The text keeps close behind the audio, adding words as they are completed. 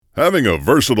Having a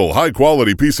versatile,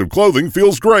 high-quality piece of clothing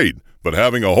feels great, but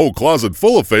having a whole closet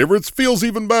full of favorites feels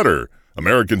even better.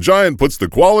 American Giant puts the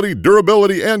quality,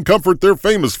 durability, and comfort they're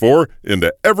famous for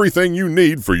into everything you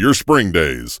need for your spring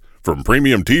days. From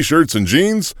premium t-shirts and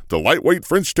jeans to lightweight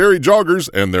French terry joggers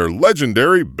and their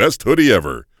legendary best hoodie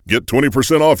ever. Get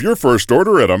 20% off your first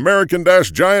order at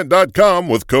American-Giant.com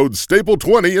with code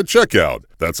STAPLE20 at checkout.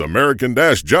 That's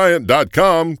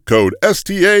American-Giant.com, code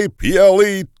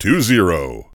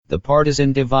STAPLE20. The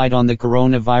partisan divide on the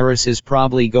coronavirus is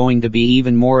probably going to be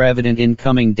even more evident in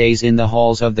coming days in the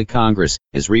halls of the Congress,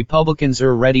 as Republicans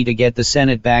are ready to get the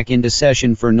Senate back into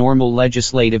session for normal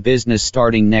legislative business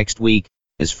starting next week.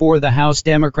 As for the House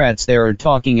Democrats, they are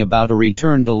talking about a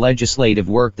return to legislative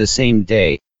work the same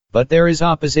day. But there is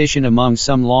opposition among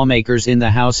some lawmakers in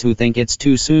the House who think it's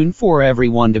too soon for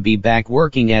everyone to be back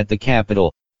working at the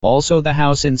Capitol. Also, the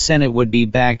House and Senate would be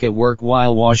back at work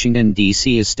while Washington,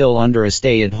 D.C. is still under a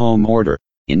stay-at-home order.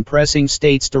 In pressing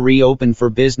states to reopen for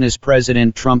business,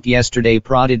 President Trump yesterday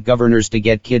prodded governors to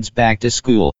get kids back to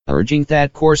school, urging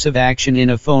that course of action in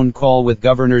a phone call with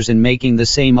governors and making the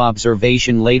same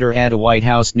observation later at a White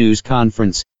House news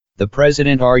conference. The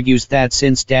president argues that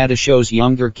since data shows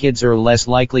younger kids are less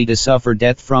likely to suffer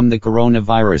death from the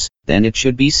coronavirus, then it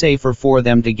should be safer for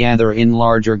them to gather in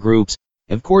larger groups.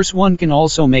 Of course, one can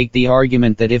also make the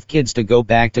argument that if kids to go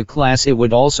back to class, it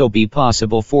would also be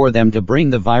possible for them to bring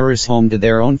the virus home to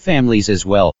their own families as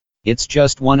well. It's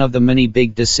just one of the many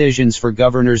big decisions for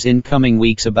governors in coming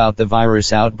weeks about the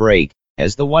virus outbreak,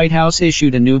 as the White House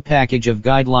issued a new package of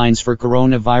guidelines for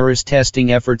coronavirus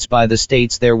testing efforts by the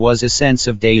states. There was a sense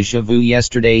of déjà vu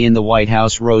yesterday in the White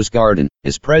House Rose Garden,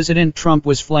 as President Trump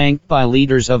was flanked by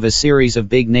leaders of a series of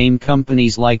big-name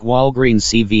companies like Walgreens,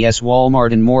 CVS,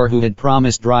 Walmart, and more who had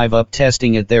promised drive-up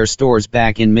testing at their stores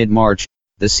back in mid-March.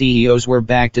 The CEOs were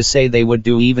back to say they would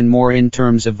do even more in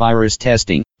terms of virus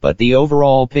testing, but the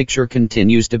overall picture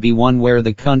continues to be one where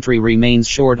the country remains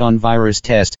short on virus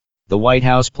tests. The White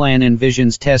House plan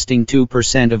envisions testing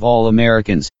 2% of all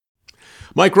Americans.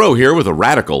 Mike Rowe here with a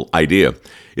radical idea.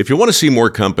 If you want to see more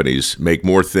companies make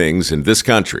more things in this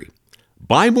country,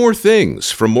 buy more things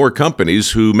from more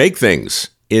companies who make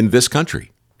things in this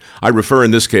country. I refer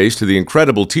in this case to the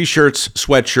incredible t-shirts,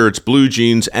 sweatshirts, blue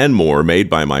jeans, and more made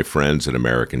by my friends at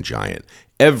American Giant.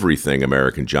 Everything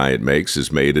American Giant makes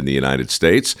is made in the United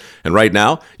States. And right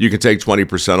now, you can take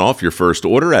 20% off your first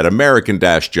order at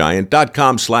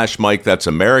American-Giant.com/Mike. That's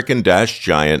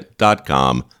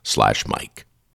American-Giant.com/Mike.